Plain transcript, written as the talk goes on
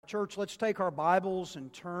Church, let's take our Bibles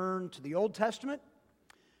and turn to the Old Testament.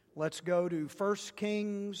 Let's go to 1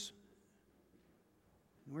 Kings.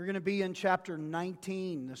 We're going to be in chapter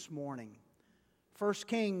 19 this morning. 1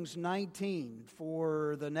 Kings 19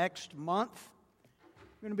 for the next month.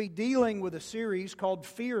 We're going to be dealing with a series called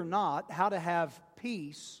Fear Not, How to Have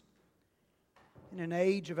Peace in an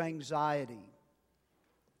Age of Anxiety.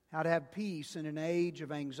 How to have peace in an age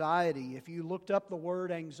of anxiety. If you looked up the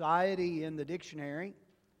word anxiety in the dictionary,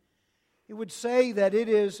 it would say that it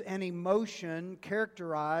is an emotion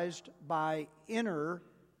characterized by inner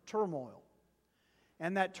turmoil.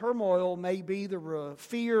 And that turmoil may be the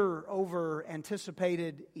fear over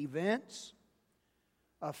anticipated events,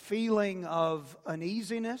 a feeling of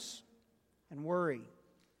uneasiness and worry.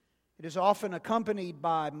 It is often accompanied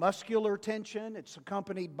by muscular tension, it's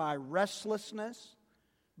accompanied by restlessness,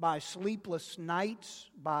 by sleepless nights,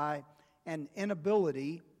 by an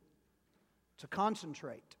inability to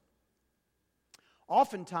concentrate.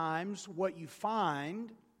 Oftentimes, what you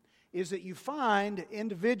find is that you find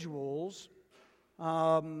individuals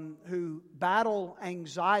who battle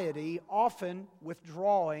anxiety often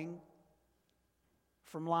withdrawing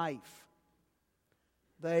from life.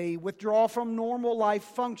 They withdraw from normal life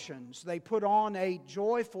functions. They put on a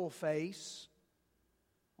joyful face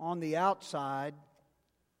on the outside,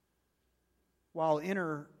 while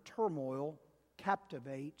inner turmoil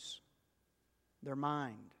captivates their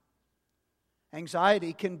mind.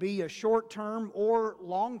 Anxiety can be a short-term or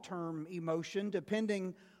long-term emotion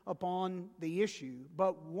depending upon the issue.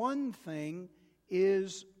 But one thing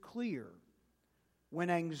is clear. When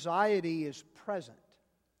anxiety is present,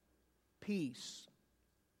 peace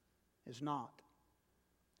is not.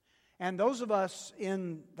 And those of us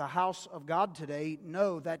in the house of God today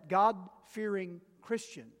know that God-fearing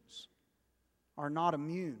Christians are not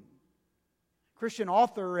immune. Christian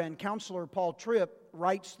author and counselor Paul Tripp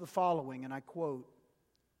writes the following, and I quote,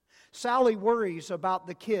 "Sally worries about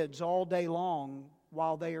the kids all day long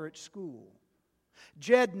while they are at school.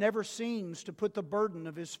 Jed never seems to put the burden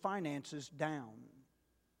of his finances down.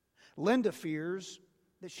 Linda fears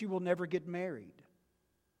that she will never get married.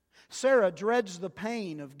 Sarah dreads the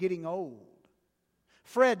pain of getting old.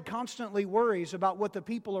 Fred constantly worries about what the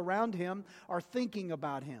people around him are thinking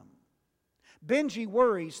about him. Benji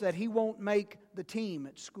worries that he won't make the team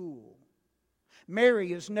at school.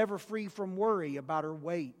 Mary is never free from worry about her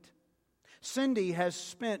weight. Cindy has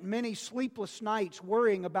spent many sleepless nights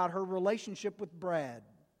worrying about her relationship with Brad.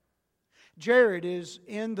 Jared is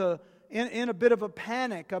in a bit of a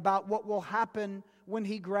panic about what will happen when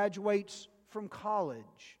he graduates from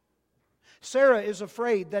college. Sarah is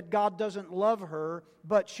afraid that God doesn't love her,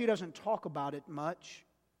 but she doesn't talk about it much.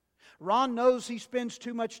 Ron knows he spends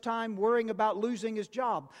too much time worrying about losing his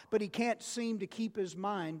job, but he can't seem to keep his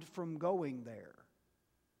mind from going there.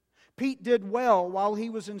 Pete did well while he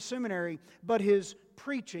was in seminary, but his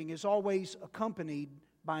preaching is always accompanied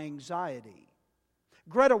by anxiety.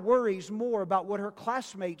 Greta worries more about what her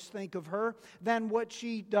classmates think of her than what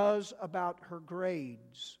she does about her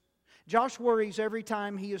grades. Josh worries every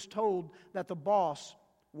time he is told that the boss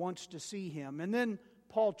wants to see him." And then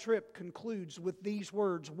Paul Tripp concludes with these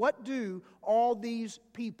words, "What do all these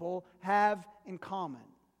people have in common?"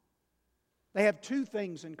 They have two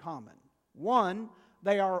things in common. One,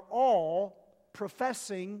 they are all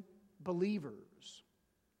professing believers.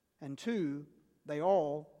 And two, they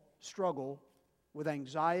all struggle with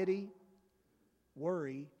anxiety,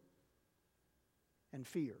 worry, and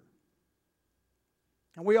fear.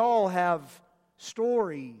 And we all have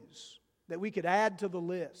stories that we could add to the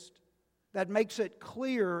list that makes it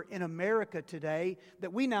clear in America today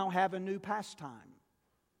that we now have a new pastime.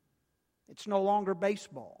 It's no longer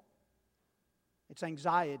baseball. It's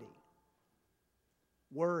anxiety,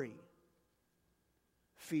 worry,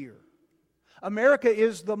 fear. America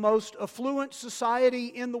is the most affluent society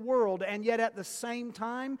in the world, and yet at the same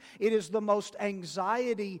time, it is the most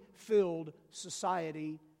anxiety-filled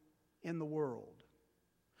society in the world.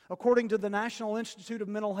 According to the National Institute of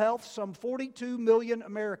Mental Health, some 42 million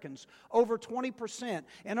Americans, over 20%,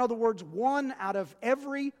 in other words, 1 out of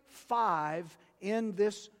every 5 in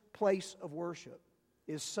this place of worship,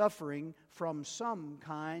 is suffering from some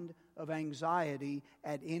kind of anxiety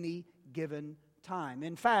at any given time.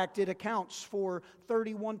 In fact, it accounts for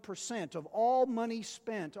 31% of all money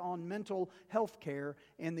spent on mental health care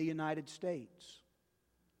in the United States.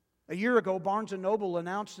 A year ago, Barnes & Noble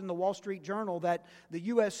announced in the Wall Street Journal that the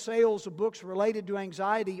U.S. sales of books related to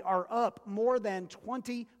anxiety are up more than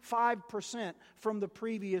 25% from the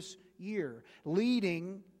previous year,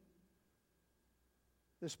 leading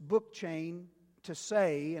this book chain to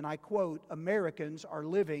say, and I quote, "Americans are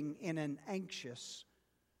living in an anxious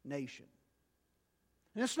nation.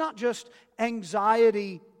 And it's not just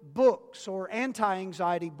anxiety books or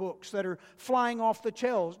anti-anxiety books that are flying off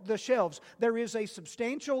the shelves. There is a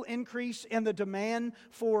substantial increase in the demand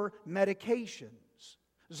for medications.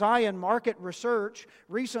 Zion Market Research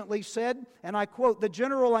recently said, and I quote, "The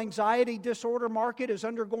general anxiety disorder market is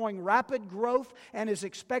undergoing rapid growth and is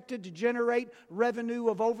expected to generate revenue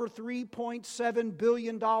of over $3.7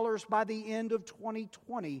 billion by the end of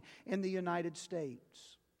 2020 in the United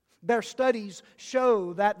States." Their studies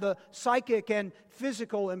show that the psychic and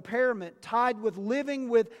physical impairment tied with living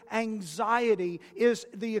with anxiety is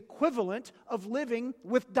the equivalent of living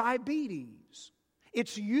with diabetes.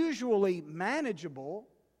 It's usually manageable.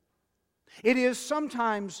 It is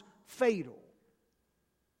sometimes fatal,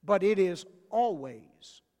 but it is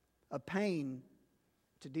always a pain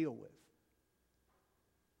to deal with.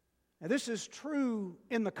 Now, this is true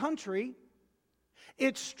in the country.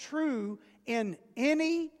 It's true in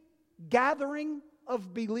any gathering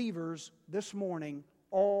of believers this morning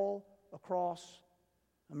all across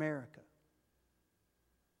America.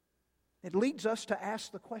 It leads us to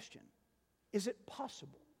ask the question, is it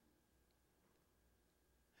possible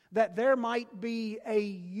that there might be a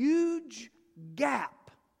huge gap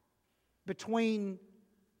between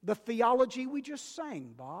the theology we just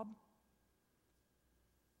sang, Bob,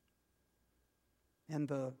 and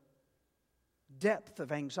the depth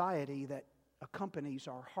of anxiety that accompanies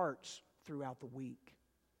our hearts throughout the week?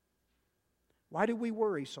 Why do we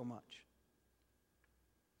worry so much?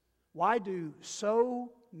 Why do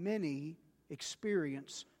so many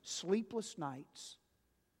experience sleepless nights,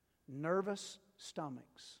 nervous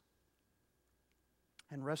stomachs,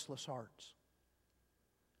 and restless hearts?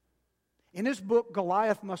 In his book,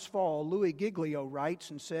 Goliath Must Fall, Louis Giglio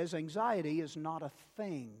writes and says, anxiety is not a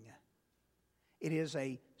thing. It is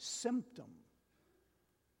a symptom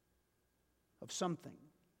of something.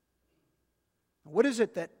 What is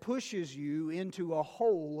it that pushes you into a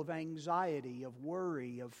hole of anxiety, of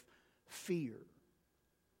worry, of fear?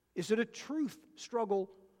 Is it a truth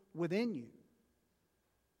struggle within you?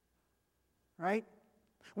 Right?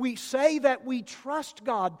 We say that we trust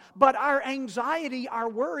God, but our anxiety, our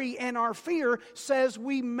worry, and our fear says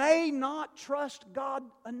we may not trust God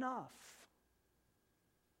enough.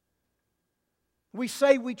 We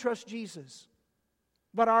say we trust Jesus,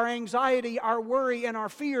 but our anxiety, our worry, and our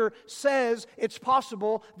fear says it's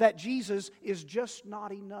possible that Jesus is just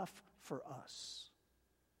not enough for us.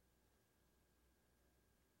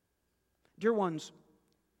 Dear ones,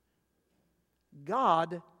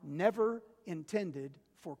 God never intended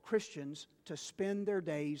for Christians to spend their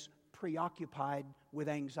days preoccupied with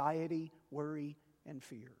anxiety, worry, and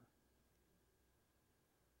fear.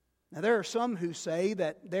 Now, there are some who say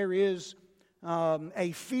that there is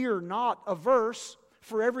a fear not a verse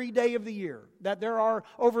for every day of the year, that there are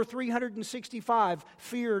over 365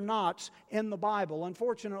 fear nots in the Bible.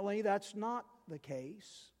 Unfortunately, that's not the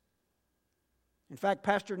case. In fact,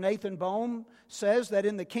 Pastor Nathan Bohm says that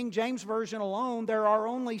in the King James Version alone, there are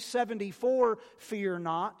only 74 fear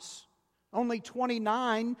nots, only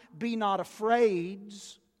 29 be not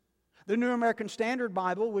afraids. The New American Standard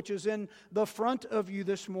Bible, which is in the front of you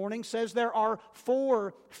this morning, says there are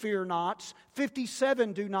 4 fear nots,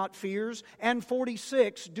 57 do not fears, and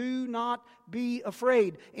 46 do not be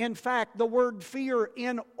afraid. In fact, the word fear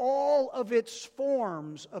in all of its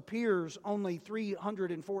forms appears only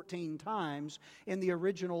 314 times in the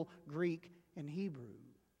original Greek and Hebrew.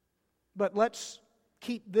 But let's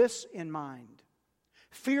keep this in mind.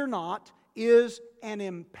 Fear not is an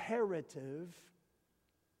imperative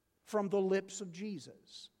from the lips of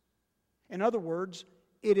Jesus. In other words,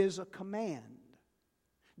 it is a command.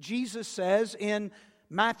 Jesus says in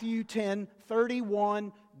Matthew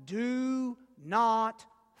 10:31, "Do not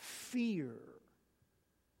fear."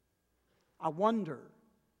 I wonder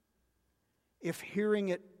if hearing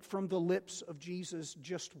it from the lips of Jesus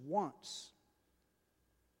just once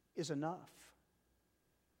is enough.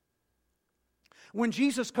 When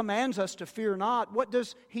Jesus commands us to fear not, what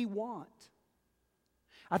does He want?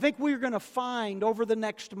 I think we're going to find over the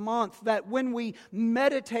next month that when we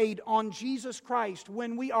meditate on Jesus Christ,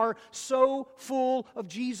 when we are so full of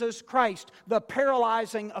Jesus Christ, the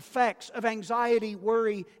paralyzing effects of anxiety,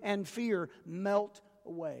 worry, and fear melt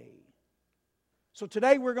away. So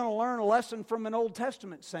today we're going to learn a lesson from an Old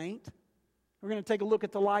Testament saint. We're going to take a look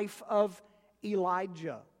at the life of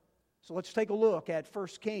Elijah. So let's take a look at 1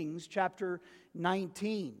 Kings chapter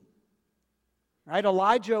 19. Right?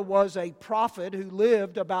 Elijah was a prophet who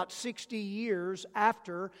lived about 60 years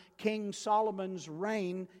after King Solomon's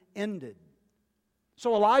reign ended.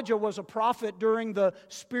 So Elijah was a prophet during the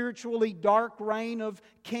spiritually dark reign of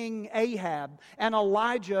King Ahab. And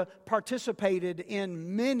Elijah participated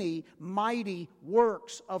in many mighty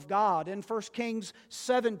works of God. In 1 Kings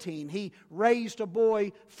 17, he raised a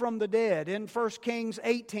boy from the dead. In 1 Kings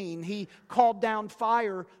 18, he called down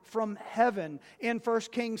fire from heaven. In 1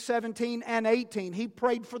 Kings 17 and 18, he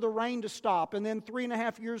prayed for the rain to stop. And then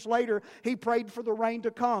 3.5 years later, he prayed for the rain to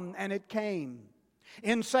come, and it came.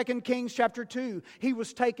 In 2 Kings chapter 2, he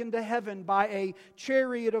was taken to heaven by a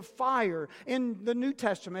chariot of fire. In the New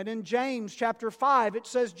Testament, in James chapter 5, it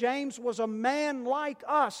says James was a man like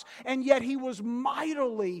us, and yet he was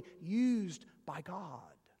mightily used by God.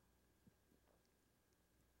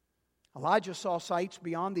 Elijah saw sights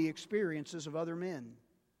beyond the experiences of other men.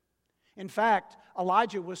 In fact,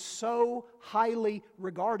 Elijah was so highly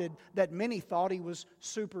regarded that many thought he was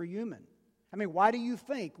superhuman. I mean, why do you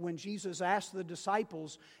think when Jesus asked the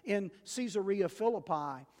disciples in Caesarea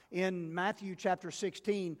Philippi in Matthew chapter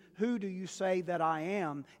 16, "Who do you say that I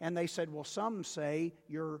am?" And they said, "Well, some say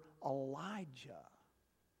you're Elijah."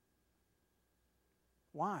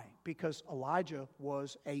 Why? Because Elijah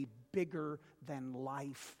was a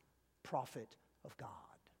bigger-than-life prophet of God.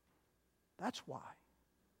 That's why.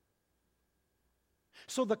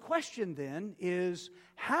 So the question then is,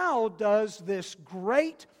 how does this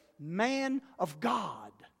great man of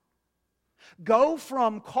God go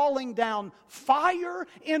from calling down fire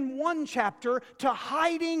in one chapter to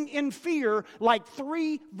hiding in fear like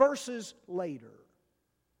 3 verses later?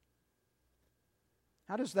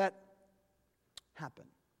 How does that happen?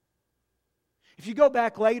 If you go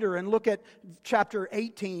back later and look at chapter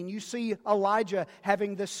 18, you see Elijah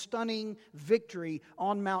having this stunning victory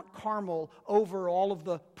on Mount Carmel over all of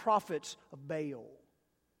the prophets of Baal.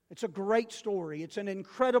 It's a great story. It's an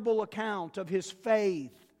incredible account of his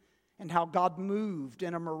faith and how God moved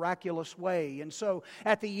in a miraculous way. And so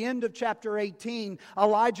at the end of chapter 18,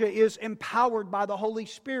 Elijah is empowered by the Holy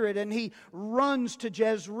Spirit, and he runs to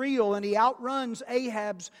Jezreel and he outruns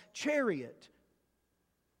Ahab's chariot.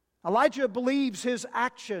 Elijah believes his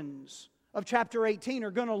actions of chapter 18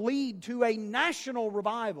 are going to lead to a national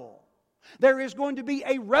revival. There is going to be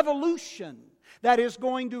a revolution that is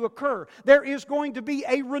going to occur. There is going to be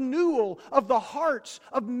a renewal of the hearts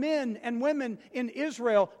of men and women in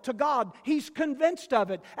Israel to God. He's convinced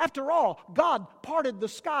of it. After all, God parted the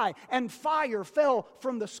sky and fire fell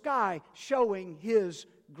from the sky, showing His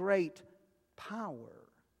great power.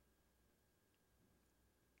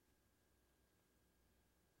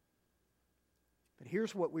 But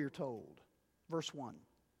here's what we are told. Verse 1.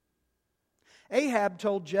 Ahab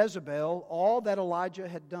told Jezebel all that Elijah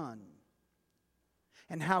had done,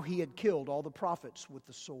 and how he had killed all the prophets with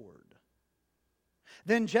the sword.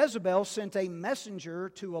 Then Jezebel sent a messenger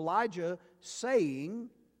to Elijah, saying,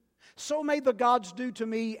 "So may the gods do to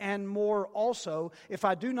me and more also, if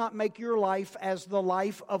I do not make your life as the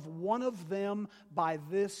life of one of them by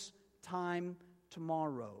this time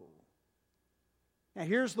tomorrow." Now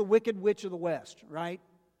here's the wicked witch of the west, right?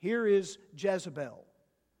 Here is Jezebel.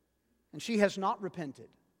 And she has not repented.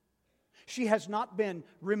 She has not been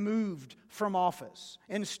removed from office.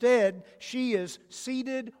 Instead, she is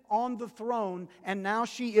seated on the throne, and now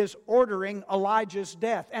she is ordering Elijah's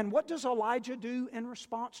death. And what does Elijah do in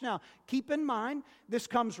response? Now, keep in mind, this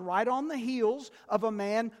comes right on the heels of a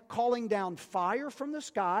man calling down fire from the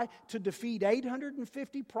sky to defeat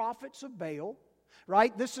 850 prophets of Baal.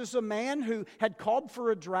 Right? This is a man who had called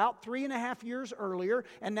for a drought 3.5 years earlier,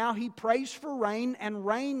 and now he prays for rain, and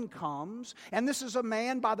rain comes. And this is a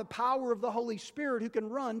man by the power of the Holy Spirit who can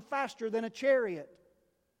run faster than a chariot.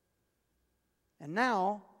 And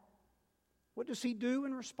now, what does he do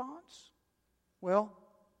in response? Well,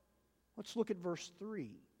 let's look at verse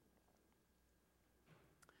 3.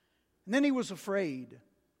 And then he was afraid,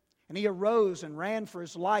 and he arose and ran for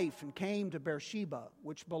his life and came to Beersheba,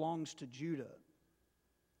 which belongs to Judah.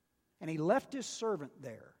 And he left his servant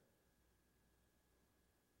there.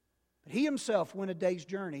 But he himself went a day's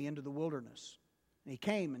journey into the wilderness. And he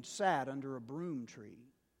came and sat under a broom tree.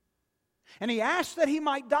 And he asked that he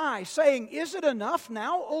might die, saying, "Is it enough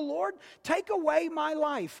now, O Lord? Take away my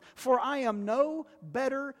life, for I am no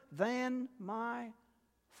better than my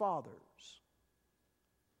fathers."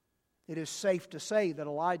 It is safe to say that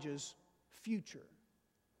Elijah's future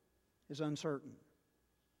is uncertain.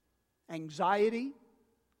 Anxiety,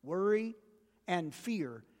 worry, and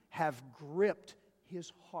fear have gripped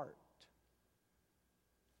his heart.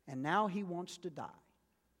 And now he wants to die.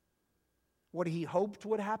 What he hoped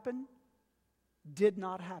would happen did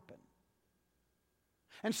not happen.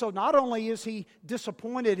 And so not only is he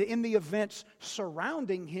disappointed in the events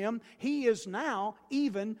surrounding him, he is now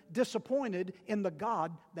even disappointed in the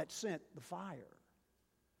God that sent the fire.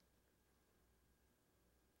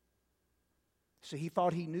 See, he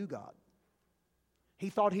thought he knew God. He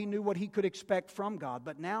thought he knew what he could expect from God,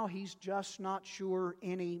 but now he's just not sure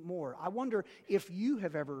anymore. I wonder if you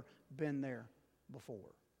have ever been there before.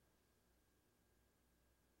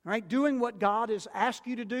 Right? Doing what God has asked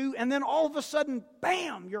you to do, and then all of a sudden,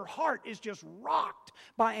 bam, your heart is just rocked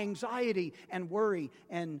by anxiety and worry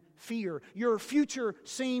and fear. Your future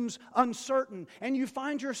seems uncertain, and you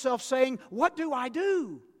find yourself saying, what do I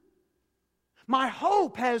do? My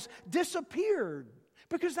hope has disappeared.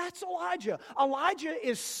 Because that's Elijah. Elijah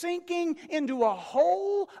is sinking into a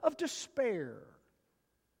hole of despair.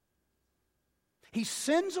 He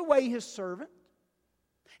sends away his servant.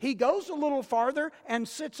 He goes a little farther and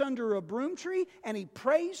sits under a broom tree and he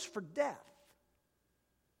prays for death.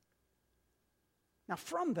 Now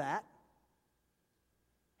from that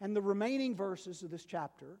and the remaining verses of this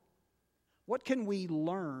chapter, what can we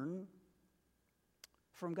learn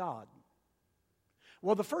from God?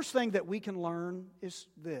 Well, the first thing that we can learn is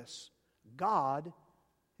this. God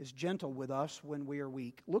is gentle with us when we are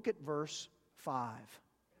weak. Look at verse 5.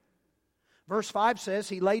 Verse 5 says,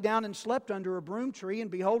 He lay down and slept under a broom tree, and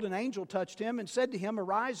behold, an angel touched him and said to him,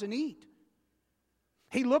 Arise and eat.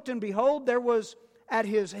 He looked, and behold, there was at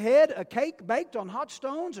his head a cake baked on hot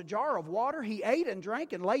stones, a jar of water. He ate and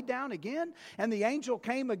drank and laid down again. And the angel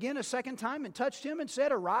came again a second time and touched him and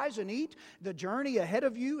said, Arise and eat. The journey ahead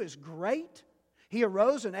of you is great. He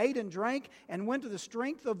arose and ate and drank and went to the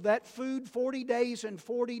strength of that food 40 days and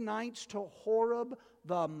 40 nights to Horeb,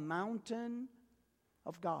 the mountain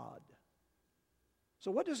of God.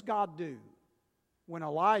 So what does God do when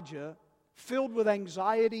Elijah, filled with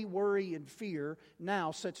anxiety, worry, and fear,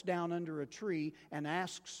 now sits down under a tree and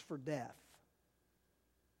asks for death?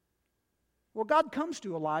 Well, God comes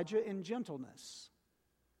to Elijah in gentleness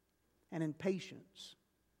and in patience.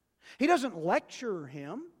 He doesn't lecture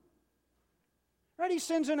him. Right? He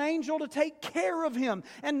sends an angel to take care of him.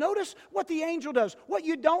 And notice what the angel does. What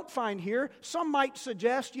you don't find here, some might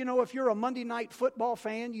suggest, if you're a Monday night football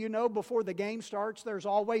fan, before the game starts, there's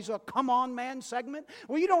always a come on man segment.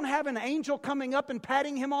 Well, you don't have an angel coming up and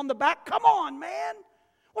patting him on the back. Come on, man.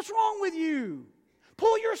 What's wrong with you?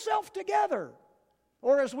 Pull yourself together.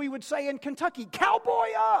 Or as we would say in Kentucky, cowboy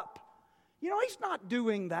up. He's not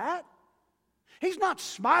doing that. He's not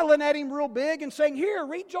smiling at him real big and saying, Here,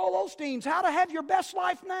 read Joel Osteen's How to Have Your Best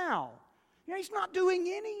Life Now. He's not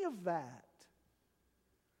doing any of that.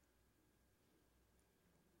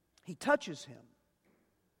 He touches him.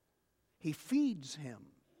 He feeds him.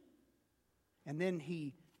 And then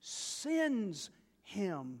he sends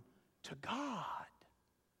him to God.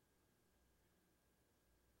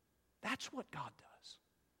 That's what God does.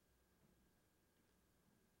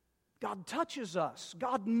 God touches us,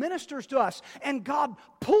 God ministers to us, and God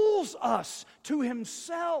pulls us to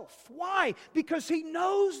Himself. Why? Because He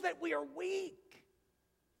knows that we are weak.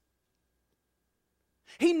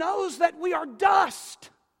 He knows that we are dust.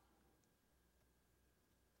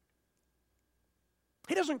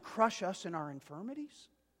 He doesn't crush us in our infirmities.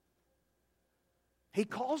 He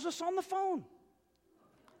calls us on the phone.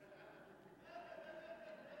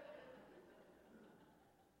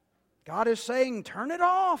 God is saying, turn it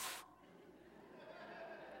off.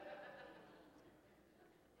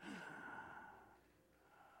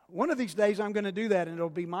 One of these days I'm going to do that, and it'll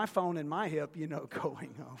be my phone in my hip,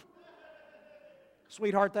 going off.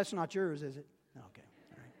 Sweetheart, that's not yours, is it? Okay,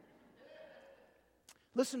 all right.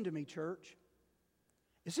 Listen to me, church.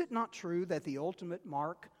 Is it not true that the ultimate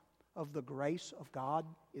mark of the grace of God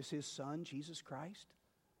is His Son, Jesus Christ?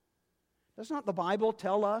 Does not the Bible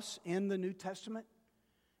tell us in the New Testament,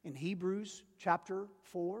 in Hebrews chapter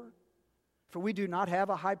 4, for we do not have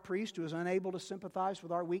a high priest who is unable to sympathize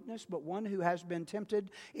with our weakness, but one who has been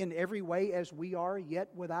tempted in every way as we are, yet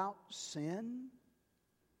without sin?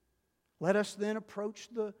 Let us then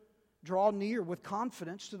draw near with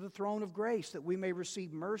confidence to the throne of grace, that we may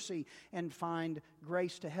receive mercy and find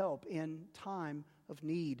grace to help in time of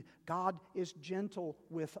need. God is gentle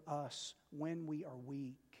with us when we are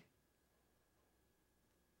weak.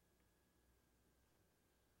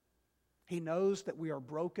 He knows that we are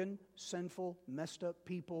broken, sinful, messed up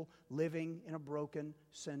people living in a broken,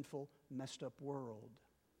 sinful, messed up world.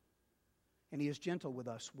 And He is gentle with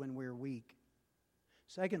us when we're weak.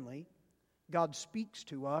 Secondly, God speaks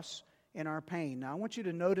to us in our pain. Now I want you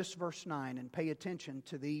to notice verse 9 and pay attention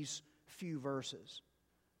to these few verses.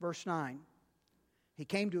 Verse 9, He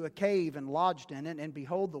came to a cave and lodged in it, and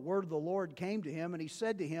behold, the word of the Lord came to him, and he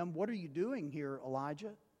said to him, "What are you doing here, Elijah?"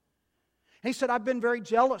 And he said, "I've been very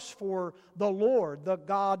jealous for the Lord, the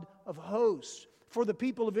God of hosts. For the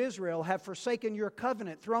people of Israel have forsaken your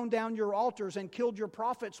covenant, thrown down your altars, and killed your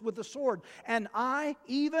prophets with the sword. And I,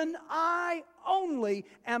 even I only,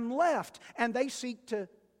 am left, and they seek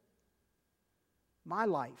my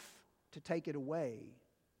life to take it away."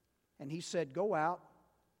 And he said, "Go out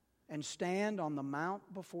and stand on the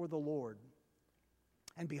mount before the Lord."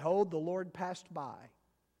 And behold, the Lord passed by,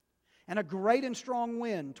 and a great and strong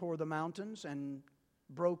wind tore the mountains and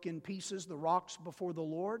broke in pieces the rocks before the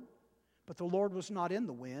Lord. But the Lord was not in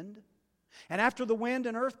the wind. And after the wind,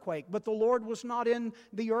 an earthquake, but the Lord was not in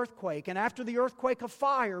the earthquake. And after the earthquake, a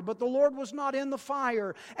fire, but the Lord was not in the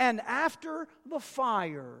fire. And after the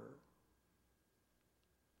fire,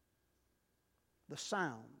 the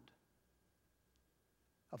sound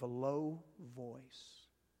of a low voice.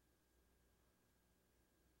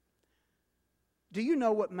 Do you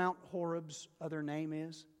know what Mount Horeb's other name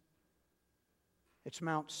is? It's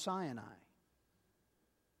Mount Sinai.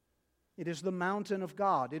 It is the mountain of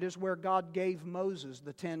God. It is where God gave Moses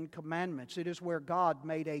the 10 Commandments. It is where God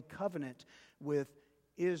made a covenant with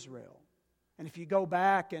Israel. And if you go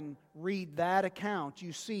back and read that account,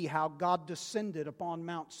 you see how God descended upon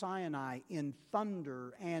Mount Sinai in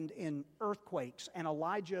thunder and in earthquakes. And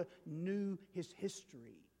Elijah knew his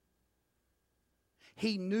history.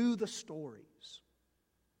 He knew the stories.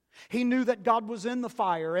 He knew that God was in the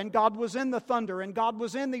fire, and God was in the thunder, and God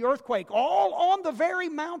was in the earthquake, all on the very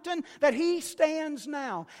mountain that he stands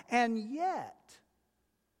now. And yet,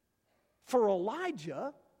 for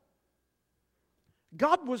Elijah,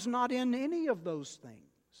 God was not in any of those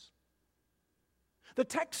things. The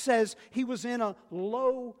text says he was in a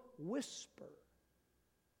low whisper.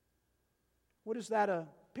 What is that a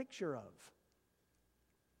picture of?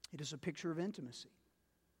 It is a picture of intimacy.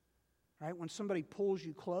 Right? When somebody pulls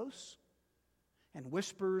you close and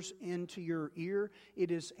whispers into your ear,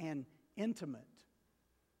 it is an intimate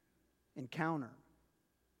encounter.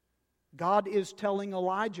 God is telling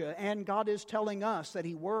Elijah, and God is telling us, that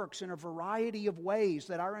He works in a variety of ways,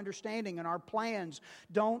 that our understanding and our plans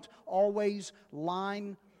don't always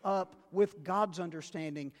line up with God's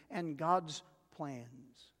understanding and God's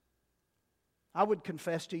plans. I would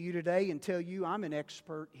confess to you today and tell you I'm an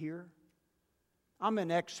expert here. I'm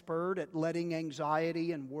an expert at letting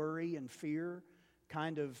anxiety and worry and fear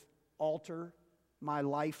kind of alter my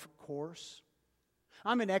life course.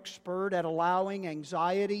 I'm an expert at allowing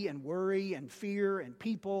anxiety and worry and fear and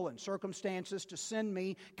people and circumstances to send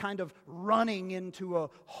me kind of running into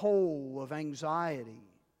a hole of anxiety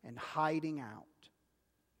and hiding out.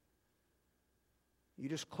 You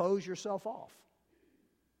just close yourself off.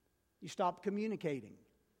 You stop communicating.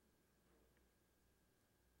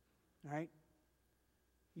 Right?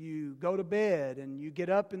 You go to bed and you get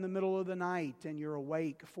up in the middle of the night and you're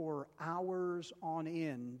awake for hours on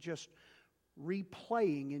end, just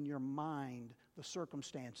replaying in your mind the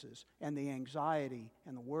circumstances and the anxiety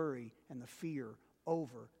and the worry and the fear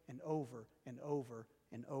over and over and over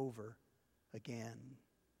and over again.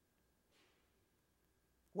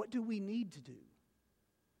 What do we need to do?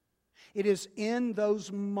 It is in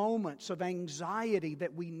those moments of anxiety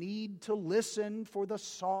that we need to listen for the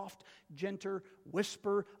soft, gentle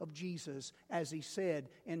whisper of Jesus, as He said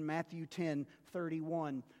in Matthew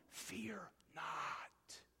 10:31, "Fear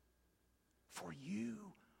not, for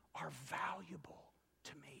you are valuable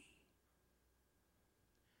to me."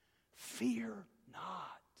 Fear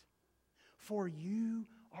not, for you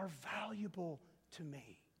are valuable to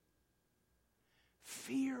me.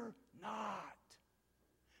 Fear not,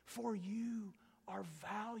 for you are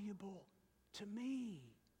valuable to me.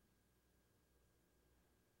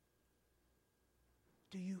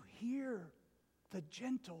 Do you hear the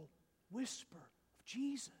gentle whisper of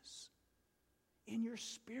Jesus in your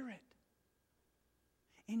spirit,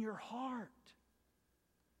 in your heart?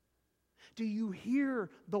 Do you hear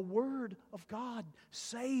the Word of God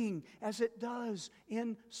saying, as it does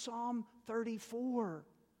in Psalm 34,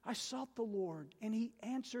 "I sought the Lord, and He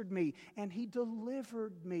answered me, and He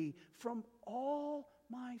delivered me from all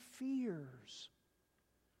my fears"?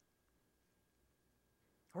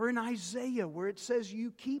 Or in Isaiah, where it says,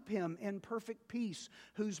 "You keep him in perfect peace,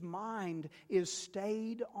 whose mind is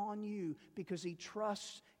stayed on you, because he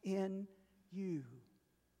trusts in you."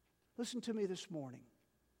 Listen to me this morning.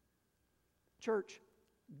 Church,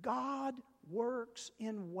 God works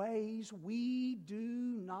in ways we do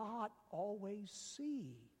not always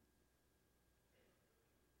see.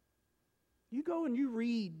 You go and you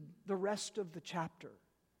read the rest of the chapter,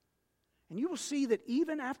 And you will see that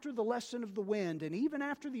even after the lesson of the wind and even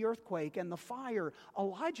after the earthquake and the fire,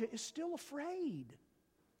 Elijah is still afraid.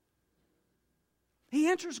 He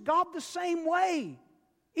answers God the same way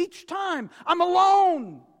each time. I'm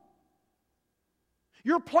alone.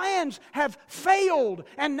 Your plans have failed,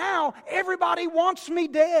 and now everybody wants me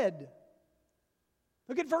dead.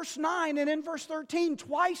 Look at verse 9, and in verse 13,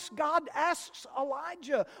 twice God asks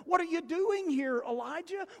Elijah, what are you doing here,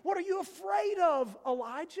 Elijah? What are you afraid of,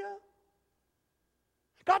 Elijah?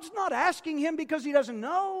 God's not asking him because he doesn't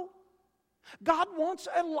know. God wants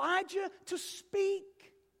Elijah to speak.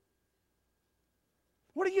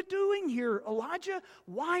 What are you doing here, Elijah?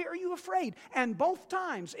 Why are you afraid? And both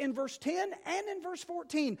times, in verse 10 and in verse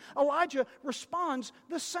 14, Elijah responds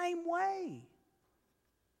the same way.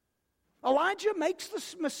 Elijah makes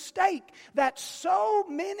this mistake that so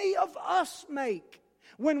many of us make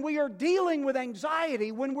when we are dealing with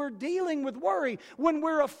anxiety, when we're dealing with worry, when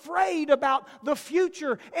we're afraid about the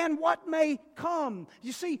future and what may come.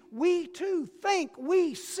 You see, we too think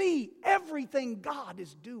we see everything God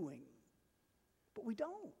is doing, but we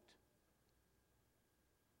don't.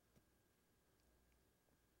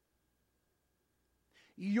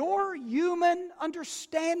 Your human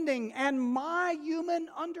understanding and my human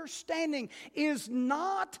understanding is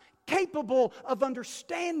not capable of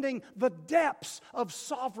understanding the depths of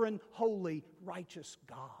sovereign, holy, righteous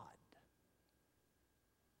God.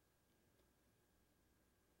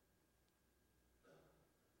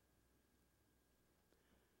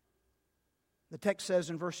 The text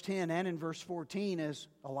says in verse 10 and in verse 14, as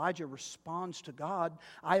Elijah responds to God,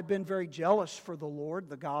 I have been very jealous for the Lord,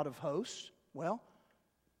 the God of hosts. Well,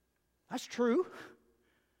 that's true.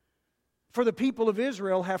 For the people of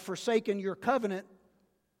Israel have forsaken your covenant.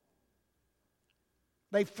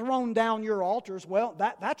 They've thrown down your altars. Well,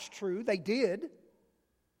 that's true. They did.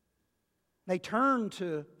 They turned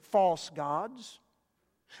to false gods.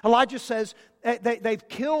 Elijah says they've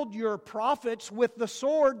killed your prophets with the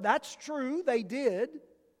sword. That's true. They did.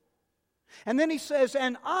 And then he says,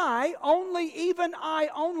 and even I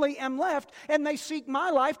only am left, and they seek my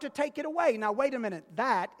life to take it away. Now, wait a minute.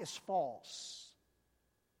 That is false.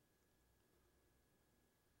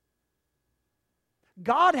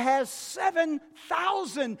 God has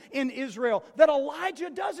 7,000 in Israel that Elijah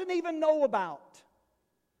doesn't even know about.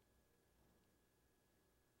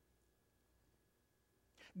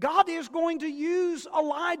 God is going to use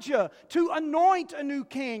Elijah to anoint a new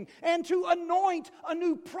king and to anoint a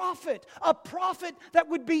new prophet, a prophet that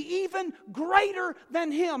would be even greater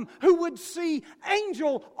than him, who would see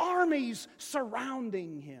angel armies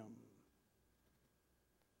surrounding him.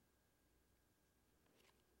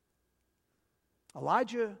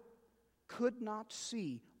 Elijah could not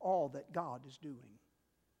see all that God is doing.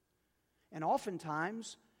 And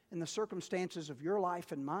oftentimes, in the circumstances of your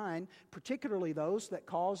life and mine, particularly those that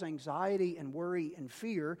cause anxiety and worry and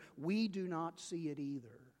fear, we do not see it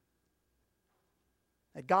either.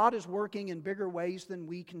 That God is working in bigger ways than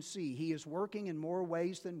we can see. He is working in more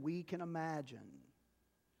ways than we can imagine.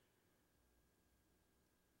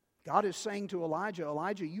 God is saying to Elijah,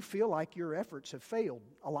 Elijah, you feel like your efforts have failed.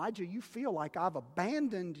 Elijah, you feel like I've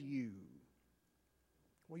abandoned you.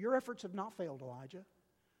 Well, your efforts have not failed, Elijah.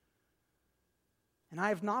 And I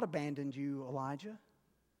have not abandoned you, Elijah.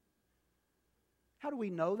 How do we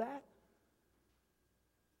know that?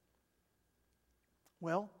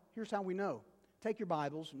 Well, here's how we know. Take your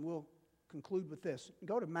Bibles and we'll conclude with this.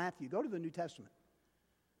 Go to Matthew. Go to the New Testament.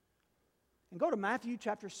 And go to Matthew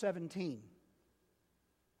chapter 17.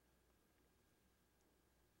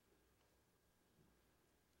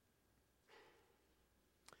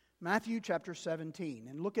 Matthew chapter 17.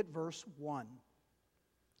 And look at verse 1.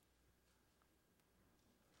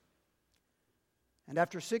 And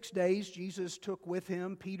after 6 days, Jesus took with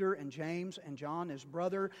him Peter and James and John, his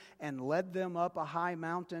brother, and led them up a high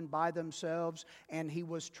mountain by themselves, and he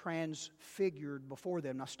was transfigured before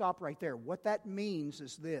them. Now stop right there. What that means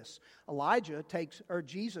is this.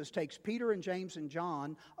 Jesus takes Peter and James and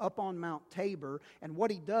John up on Mount Tabor, and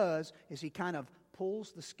what he does is he kind of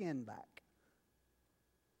pulls the skin back.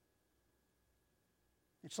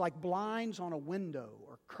 It's like blinds on a window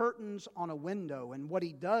or curtains on a window. And what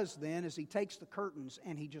he does then is he takes the curtains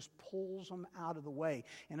and he just pulls them out of the way.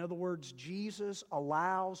 In other words, Jesus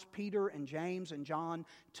allows Peter and James and John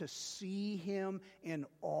to see him in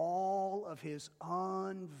all of his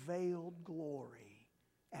unveiled glory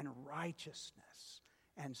and righteousness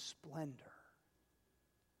and splendor.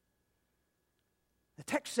 The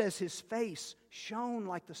text says his face shone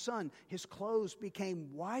like the sun. His clothes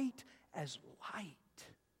became white as light.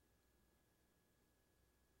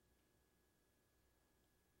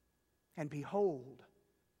 And behold,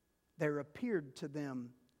 there appeared to them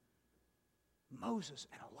Moses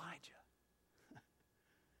and Elijah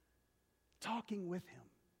talking with him.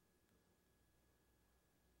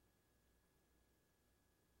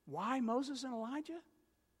 Why Moses and Elijah?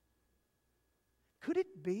 Could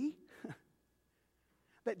it be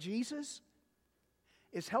that Jesus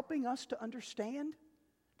is helping us to understand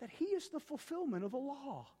that He is the fulfillment of the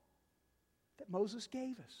law that Moses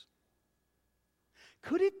gave us?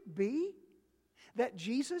 Could it be that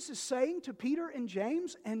Jesus is saying to Peter and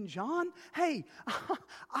James and John, hey,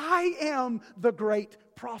 I am the great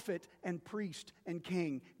prophet and priest and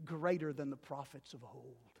king, greater than the prophets of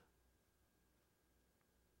old?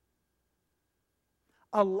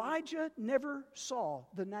 Elijah never saw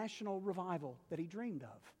the national revival that he dreamed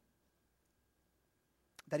of,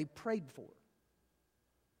 that he prayed for.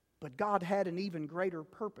 But God had an even greater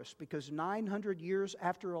purpose, because 900 years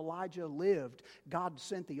after Elijah lived, God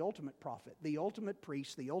sent the ultimate prophet, the ultimate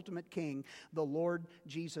priest, the ultimate king, the Lord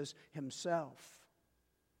Jesus Himself.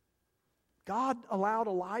 God allowed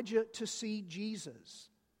Elijah to see Jesus,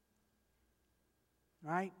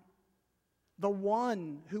 right? The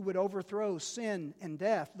one who would overthrow sin and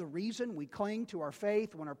death. The reason we cling to our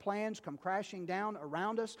faith when our plans come crashing down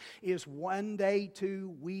around us is one day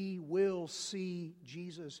too we will see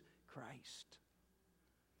Jesus Christ.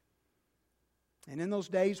 And in those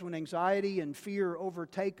days when anxiety and fear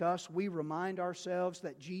overtake us, we remind ourselves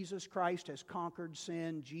that Jesus Christ has conquered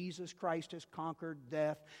sin. Jesus Christ has conquered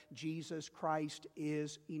death. Jesus Christ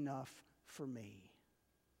is enough for me.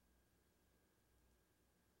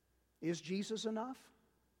 Is Jesus enough?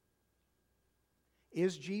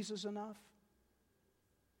 Is Jesus enough?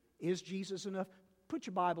 Is Jesus enough? Put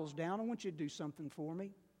your Bibles down. I want you to do something for me.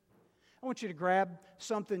 I want you to grab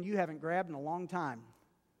something you haven't grabbed in a long time.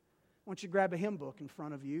 I want you to grab a hymn book in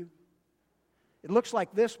front of you. It looks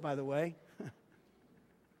like this, by the way.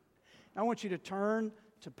 I want you to turn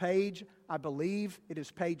to page, I believe it is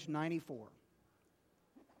page 94.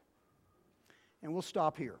 And we'll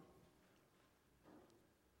stop here.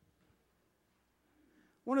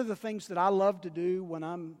 One of the things that I love to do when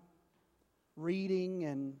I'm reading,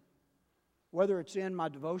 and whether it's in my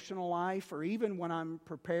devotional life or even when I'm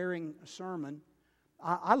preparing a sermon,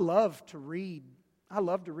 I love to read. I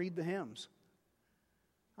love to read the hymns.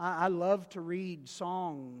 I love to read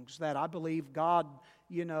songs that I believe God,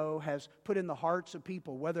 has put in the hearts of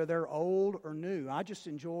people, whether they're old or new. I just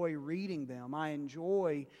enjoy reading them. I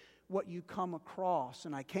enjoy what you come across.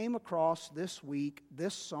 And I came across this week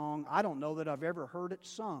this song. I don't know that I've ever heard it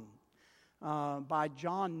sung, by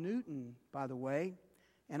John Newton, by the way.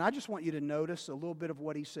 And I just want you to notice a little bit of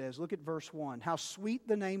what he says. Look at verse 1. How sweet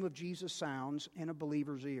the name of Jesus sounds in a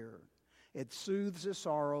believer's ear. It soothes his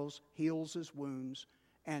sorrows, heals his wounds,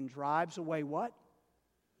 and drives away what?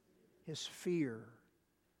 His fear.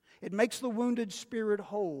 It makes the wounded spirit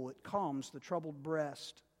whole. It calms the troubled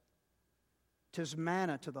breast. 'Tis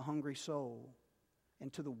manna to the hungry soul,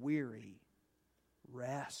 and to the weary,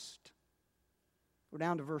 rest. We're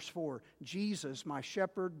down to verse 4. Jesus, my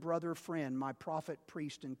shepherd, brother, friend, my prophet,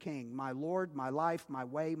 priest, and king, my Lord, my life, my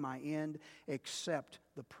way, my end, accept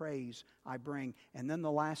the praise I bring. And then the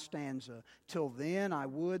last stanza. Till then I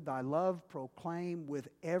would thy love proclaim with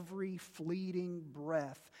every fleeting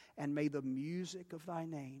breath, and may the music of thy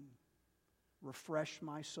name refresh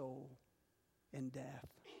my soul in death.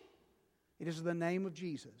 It is the name of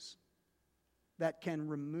Jesus that can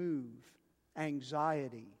remove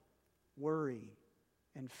anxiety, worry,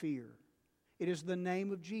 and fear. It is the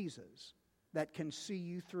name of Jesus that can see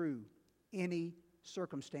you through any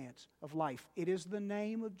circumstance of life. It is the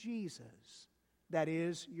name of Jesus that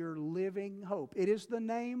is your living hope. It is the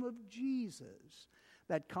name of Jesus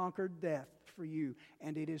that conquered death for you.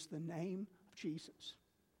 And it is the name of Jesus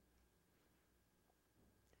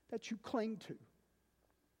that you cling to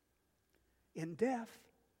in death.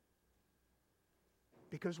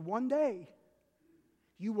 Because one day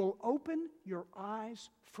you will open your eyes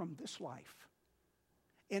from this life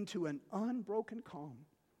into an unbroken calm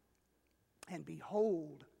and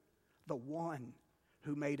behold the one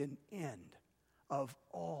who made an end of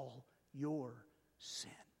all your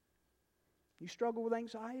sin. You struggle with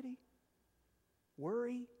anxiety,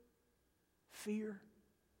 worry, fear,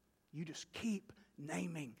 you just keep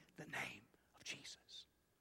naming the name of Jesus.